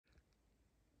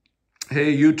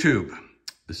Hey YouTube,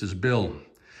 this is Bill.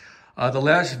 The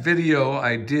last video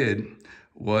I did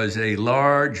was a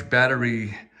large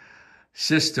battery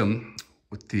system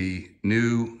with the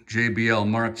new JBL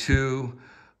Mark II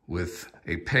with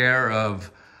a pair of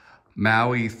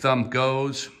Maui thumb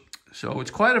goes. So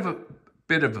it's quite a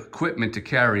bit of equipment to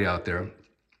carry out there.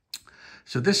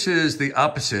 So this is the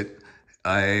opposite,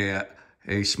 a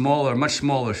smaller, much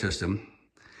smaller system.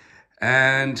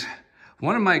 And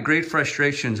one of my great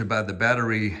frustrations about the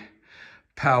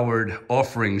battery-powered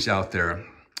offerings out there,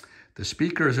 the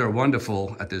speakers are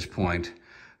wonderful at this point,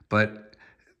 but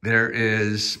there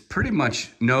is pretty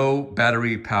much no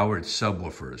battery-powered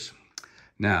subwoofers.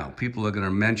 Now, people are going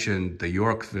to mention the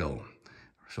Yorkville,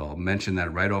 so I'll mention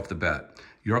that right off the bat.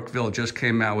 Yorkville just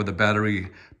came out with a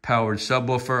battery-powered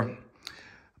subwoofer,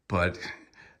 but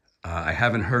I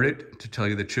haven't heard it, to tell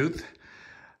you the truth.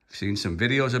 I've seen some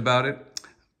videos about it,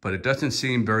 but it doesn't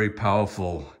seem very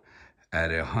powerful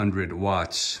at 100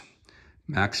 watts,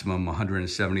 maximum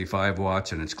 175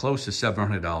 watts, and it's close to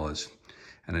 $700.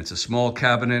 And it's a small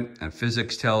cabinet, and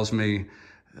physics tells me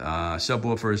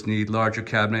subwoofers need larger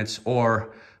cabinets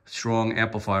or strong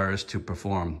amplifiers to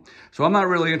perform. So I'm not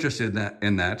really interested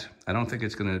in that. I don't think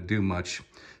it's gonna do much,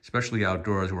 especially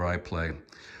outdoors where I play.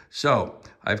 So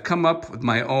I've come up with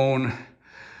my own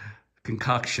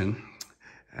concoction,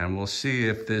 and we'll see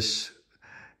if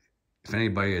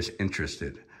anybody is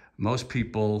interested. Most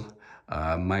people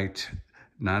might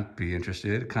not be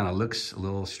interested. It kind of looks a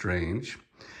little strange,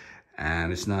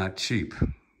 and it's not cheap.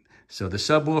 So the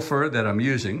subwoofer that I'm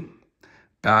using,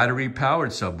 battery-powered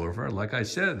subwoofer, like I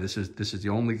said, this is the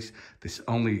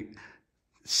only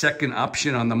second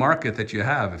option on the market that you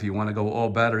have if you want to go all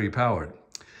battery-powered.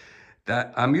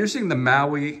 That I'm using the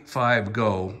Maui 5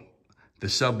 Go, the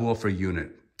subwoofer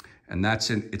unit, and it's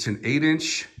an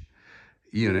 8-inch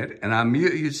unit, and I'm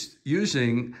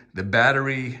using the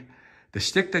battery. The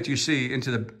stick that you see into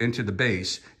the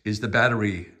base is the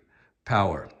battery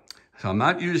power. So I'm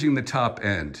not using the top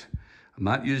end. I'm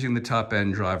not using the top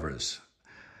end drivers,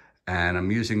 and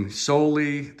I'm using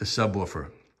solely the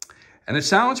subwoofer. And it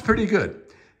sounds pretty good.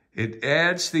 It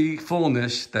adds the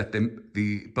fullness that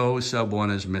the Bose Sub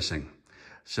 1 is missing.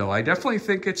 So I definitely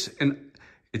think it's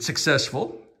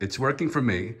successful. It's working for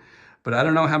me, but I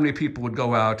don't know how many people would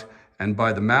go out and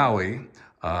buy the Maui,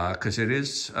 because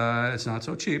it's not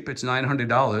so cheap. It's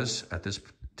 $900 at this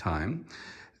time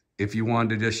if you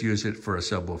wanted to just use it for a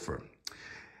subwoofer.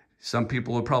 Some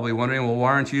people are probably wondering, well,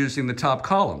 why aren't you using the top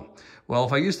column? Well,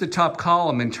 if I use the top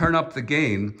column and turn up the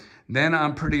gain, then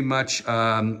I'm pretty much,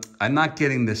 I'm not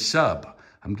getting the sub.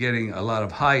 I'm getting a lot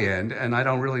of high end, and I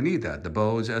don't really need that. The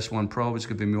Bose S1Pro is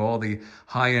giving me all the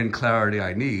high end clarity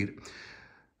I need.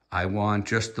 I want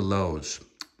just the lows.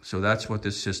 So that's what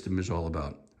this system is all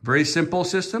about. Very simple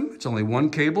system. It's only one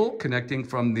cable connecting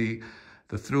from the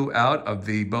through out of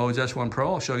the Bose S1Pro,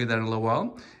 I'll show you that in a little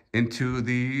while, into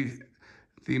the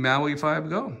Maui 5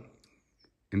 Go,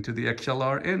 into the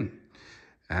XLR in.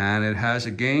 And it has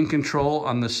a gain control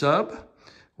on the sub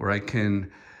where I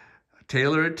can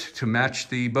tailor it to match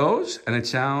the Bose, and it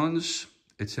sounds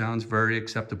very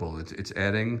acceptable. It's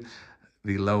adding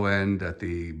the low end that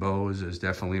the Bose is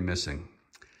definitely missing.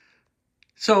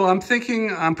 So I'm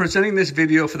thinking I'm presenting this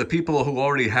video for the people who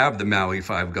already have the Maui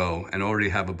 5 Go and already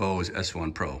have a Bose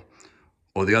S1 Pro.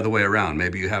 Or the other way around.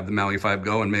 Maybe you have the Maui 5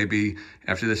 Go and maybe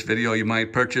after this video you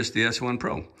might purchase the S1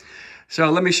 Pro. So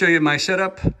let me show you my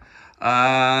setup.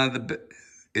 I'm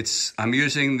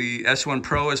using the S1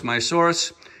 Pro as my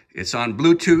source. It's on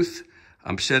Bluetooth.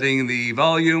 I'm setting the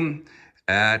volume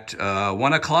at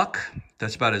 1 o'clock.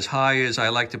 That's about as high as I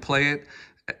like to play it.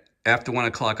 After 1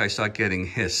 o'clock I start getting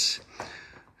hiss.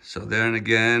 So then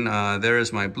again, there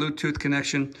is my Bluetooth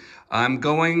connection. I'm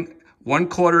going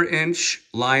 1/4 inch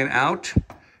line out.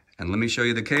 And let me show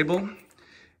you the cable.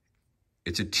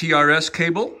 It's a TRS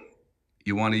cable.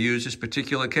 You want to use this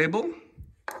particular cable.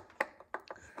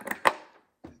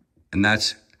 And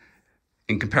that's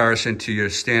in comparison to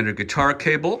your standard guitar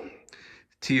cable.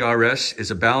 TRS is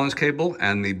a balanced cable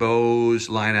and the Bose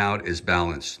line out is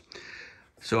balanced.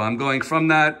 So I'm going from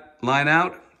that line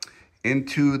out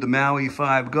into the Maui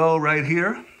 5 Go right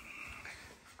here.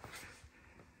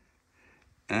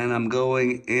 And I'm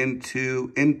going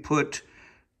into input,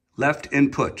 left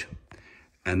input.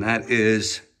 And that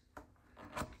is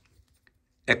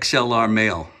XLR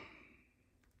male.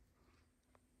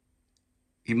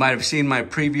 You might have seen my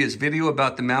previous video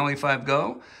about the Maui 5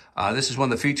 Go. This is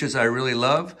one of the features I really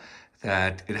love,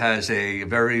 that it has a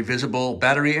very visible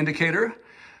battery indicator.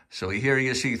 So here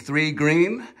you see 3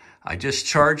 green. I just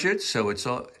charged it, so it's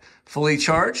fully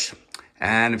charged.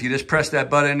 And if you just press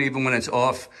that button, even when it's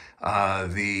off,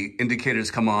 the indicators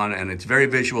come on, and it's very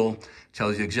visual,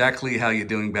 tells you exactly how you're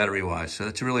doing battery-wise. So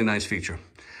that's a really nice feature.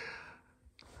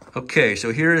 Okay,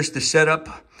 so here is the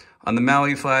setup on the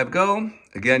Maui 5 Go.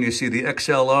 Again, you see the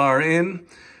XLR in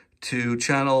to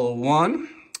channel 1,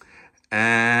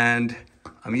 and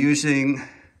I'm using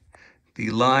the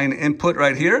line input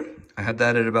right here. I had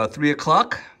that at about 3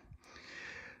 o'clock.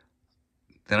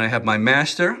 Then I have my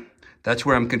master. That's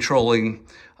where I'm controlling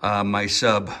my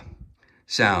sub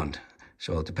sound.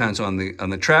 So it depends on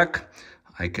the track.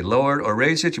 I could lower it or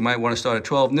raise it. You might want to start at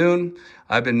 12 noon.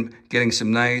 I've been getting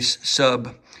some nice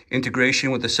sub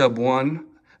integration with the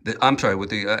with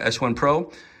the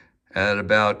S1Pro at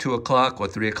about 2 o'clock or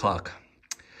 3 o'clock.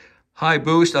 High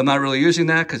boost, I'm not really using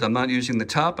that because I'm not using the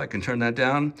top. I can turn that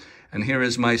down. And here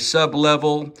is my sub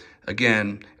level,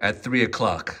 again, at 3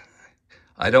 o'clock.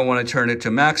 I don't want to turn it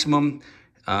to maximum.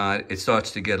 It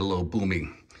starts to get a little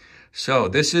booming. So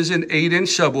this is an 8-inch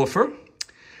subwoofer,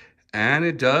 and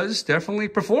it does definitely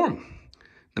perform.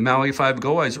 The Maui 5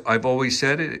 Go, as I've always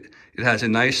said, it has a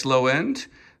nice low end.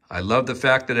 I love the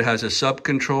fact that it has a sub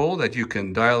control that you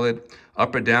can dial it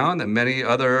up or down that many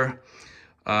other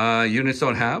units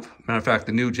don't have. Matter of fact,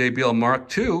 the new JBL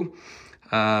Mark II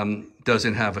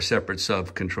doesn't have a separate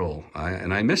sub control,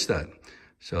 and I miss that.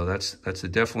 So that's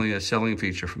definitely a selling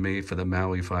feature for me for the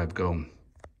Maui 5 Go.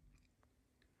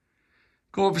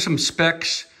 Go over some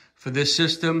specs for this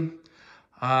system.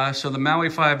 So the Maui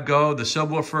 5 Go, the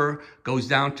subwoofer goes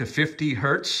down to 50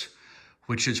 hertz,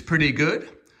 which is pretty good.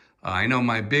 I know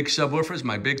my big subwoofers,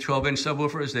 my big 12-inch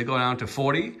subwoofers, they go down to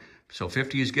 40. So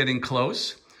 50 is getting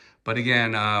close. But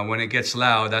again, when it gets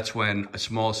loud, that's when a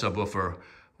small subwoofer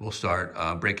will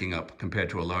start breaking up compared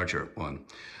to a larger one.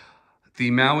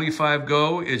 The Maui 5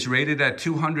 Go is rated at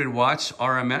 200 watts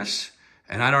RMS.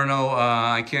 And I don't know,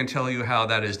 I can't tell you how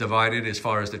that is divided as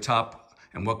far as the top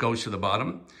and what goes to the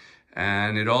bottom.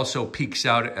 And it also peaks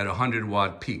out at 100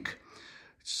 watt peak.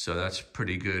 So that's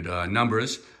pretty good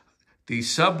numbers. The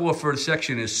subwoofer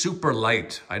section is super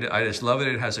light. I just love it.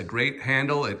 It has a great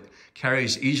handle. It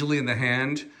carries easily in the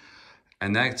hand.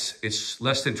 And it's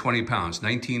less than 20 pounds,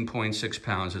 19.6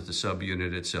 pounds is the sub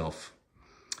unit itself.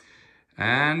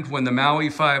 And when the Maui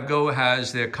 5 Go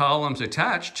has their columns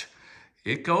attached,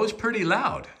 it goes pretty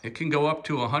loud. It can go up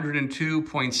to 102.7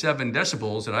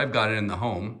 decibels that I've got it in the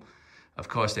home. Of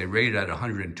course, they rate it at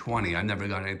 120. I've never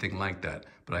got anything like that,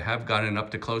 but I have gotten up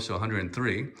to close to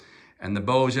 103. And the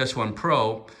Bose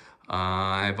S1Pro,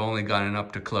 I've only gotten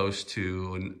up to close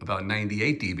to about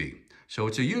 98 dB. So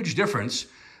it's a huge difference.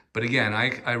 But again,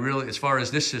 I really, as far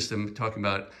as this system, talking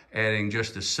about adding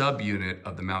just a sub unit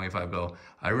of the Maui 5 Go,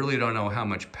 I really don't know how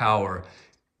much power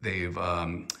they've,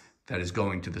 that is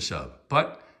going to the sub.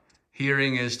 But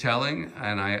hearing is telling,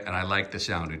 and I like the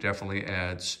sound. It definitely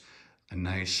adds a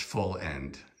nice full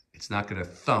end. It's not gonna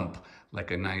thump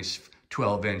like a nice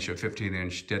 12-inch or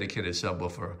 15-inch dedicated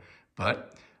subwoofer.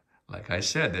 But like I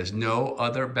said, there's no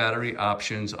other battery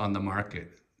options on the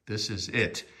market. This is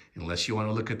it. Unless you want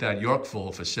to look at that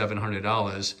Yorkful for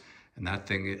 $700, and that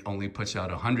thing it only puts out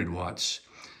 100 watts.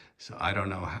 So I don't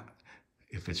know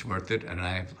if it's worth it, and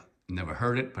I've never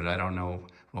heard it, but I don't know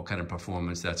what kind of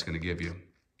performance that's going to give you.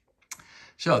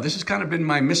 So this has kind of been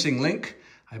my missing link.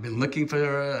 I've been looking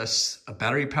for a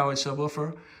battery-powered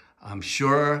subwoofer. I'm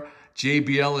sure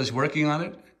JBL is working on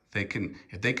it.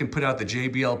 If they can put out the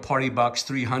JBL Party Box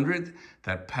 300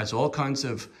 that has all kinds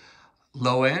of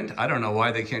low end, I don't know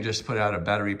why they can't just put out a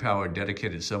battery-powered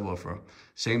dedicated subwoofer.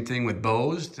 Same thing with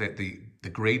Bose, the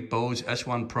great Bose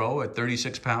S1Pro at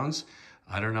 36 pounds.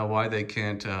 I don't know why they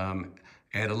can't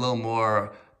add a little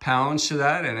more pounds to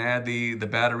that and add the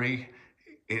battery,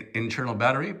 internal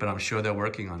battery, but I'm sure they're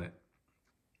working on it.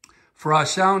 For our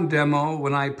sound demo,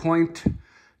 when I point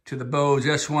to the Bose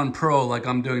S1Pro like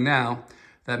I'm doing now,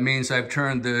 that means I've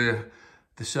turned the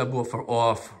subwoofer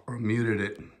off or muted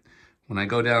it. When I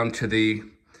go down to the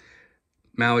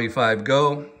Maui 5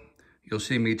 Go, you'll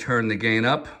see me turn the gain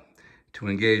up to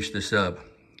engage the sub.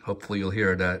 Hopefully you'll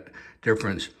hear that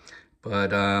difference.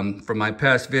 But from my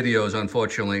past videos,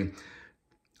 unfortunately,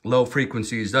 low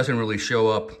frequencies doesn't really show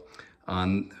up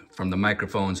from the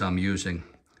microphones I'm using.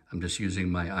 I'm just using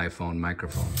my iPhone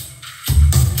microphone.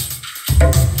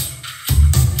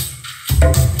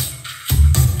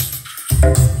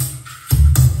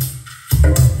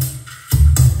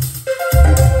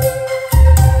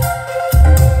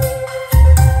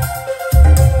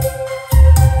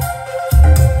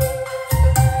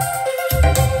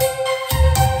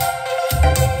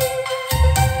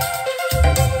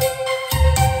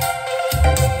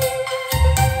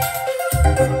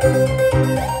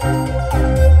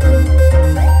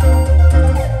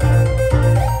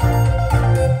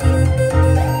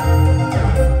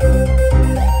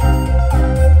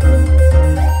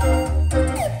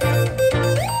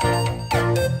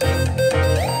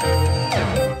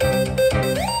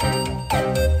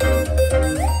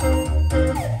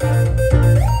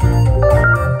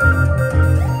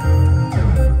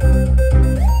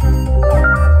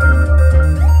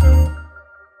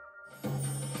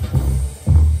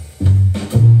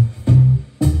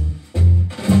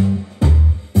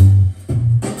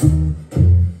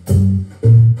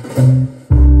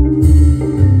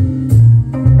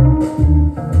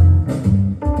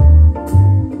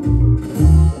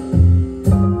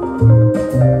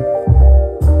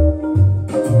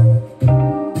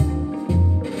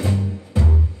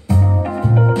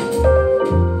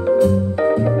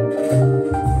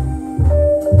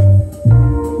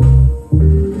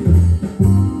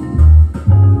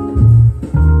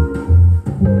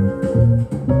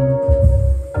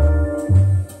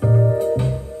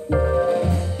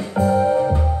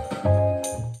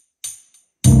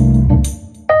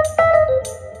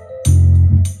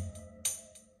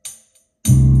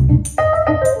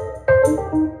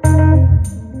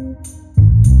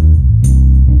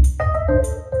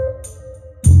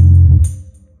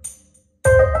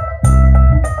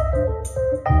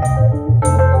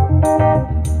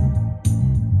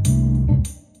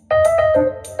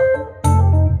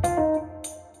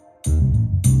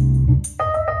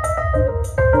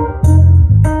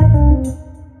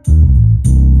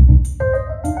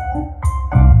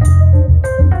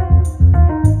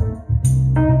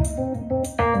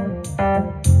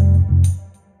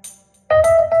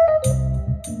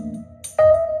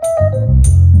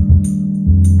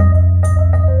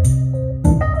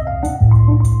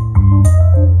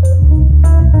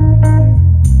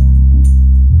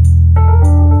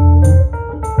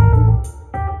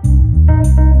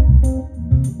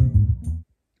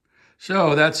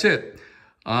 So that's it.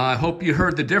 I hope you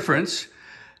heard the difference.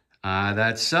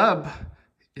 That sub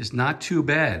is not too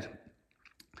bad.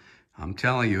 I'm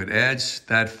telling you, it adds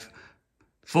that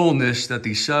fullness that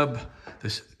this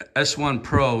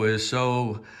S1Pro is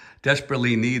so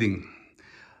desperately needing.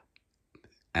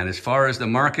 And as far as the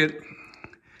market,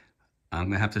 I'm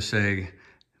gonna have to say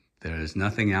there is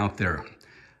nothing out there.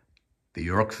 The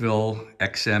Yorkville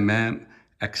XM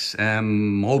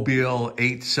Mobile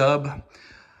 8 sub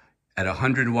at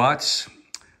 100 watts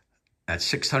at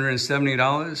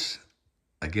 $670.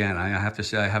 Again, I have to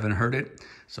say I haven't heard it.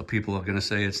 So people are gonna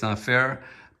say it's not fair,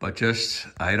 but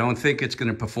I don't think it's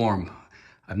gonna perform.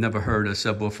 I've never heard a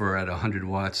subwoofer at 100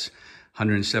 watts,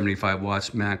 175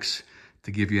 watts max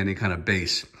to give you any kind of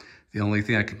bass. The only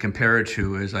thing I can compare it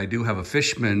to is I do have a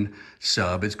Fishman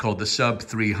sub. It's called the Sub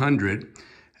 300,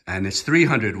 and it's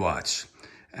 300 watts.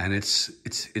 And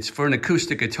it's for an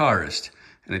acoustic guitarist.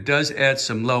 And it does add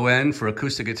some low end for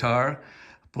acoustic guitar,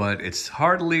 but it's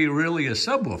hardly really a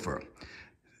subwoofer.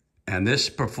 And this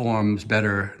performs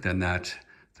better than that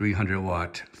 300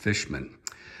 watt Fishman.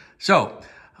 So,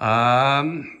 I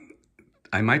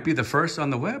might be the first on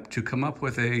the web to come up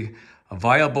with a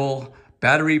viable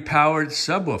battery-powered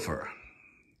subwoofer.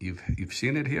 You've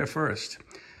seen it here first.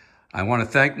 I want to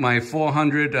thank my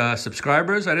 400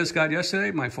 subscribers I just got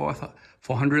yesterday, my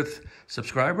 400th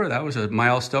subscriber. That was a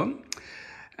milestone.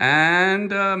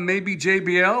 And maybe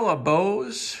JBL or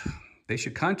Bose, they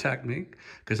should contact me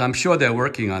because I'm sure they're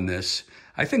working on this.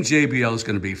 I think JBL is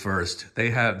going to be first.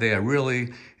 They are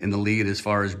really in the lead as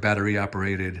far as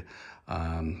battery-operated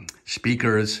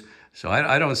speakers. So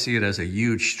I don't see it as a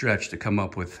huge stretch to come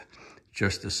up with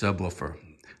just a subwoofer.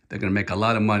 They're going to make a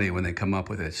lot of money when they come up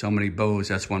with it. So many Bose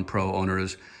S1Pro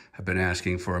owners have been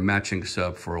asking for a matching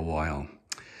sub for a while.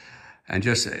 And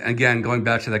just, again, going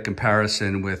back to that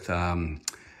comparison with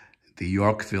the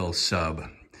Yorkville sub,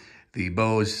 the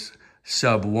Bose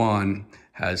Sub 1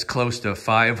 has close to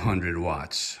 500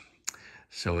 watts.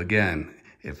 So again,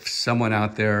 if someone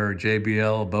out there,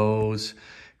 JBL, Bose,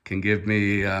 can give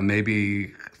me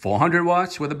maybe 400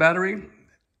 watts with a battery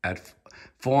at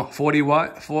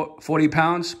 40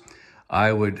 pounds,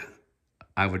 I would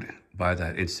buy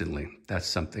that instantly. That's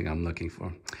something I'm looking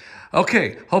for.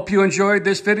 Okay, hope you enjoyed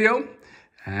this video,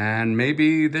 and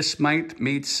maybe this might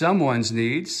meet someone's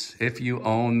needs. If you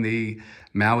own the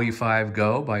Maui 5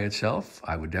 Go by itself,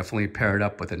 I would definitely pair it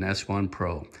up with an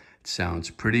S1Pro. It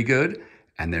sounds pretty good,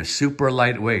 and they're super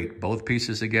lightweight. Both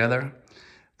pieces together,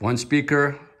 one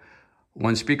speaker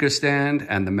stand,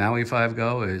 and the Maui 5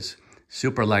 Go is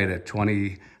super light at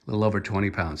a little over 20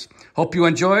 pounds. Hope you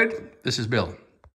enjoyed. This is Bill.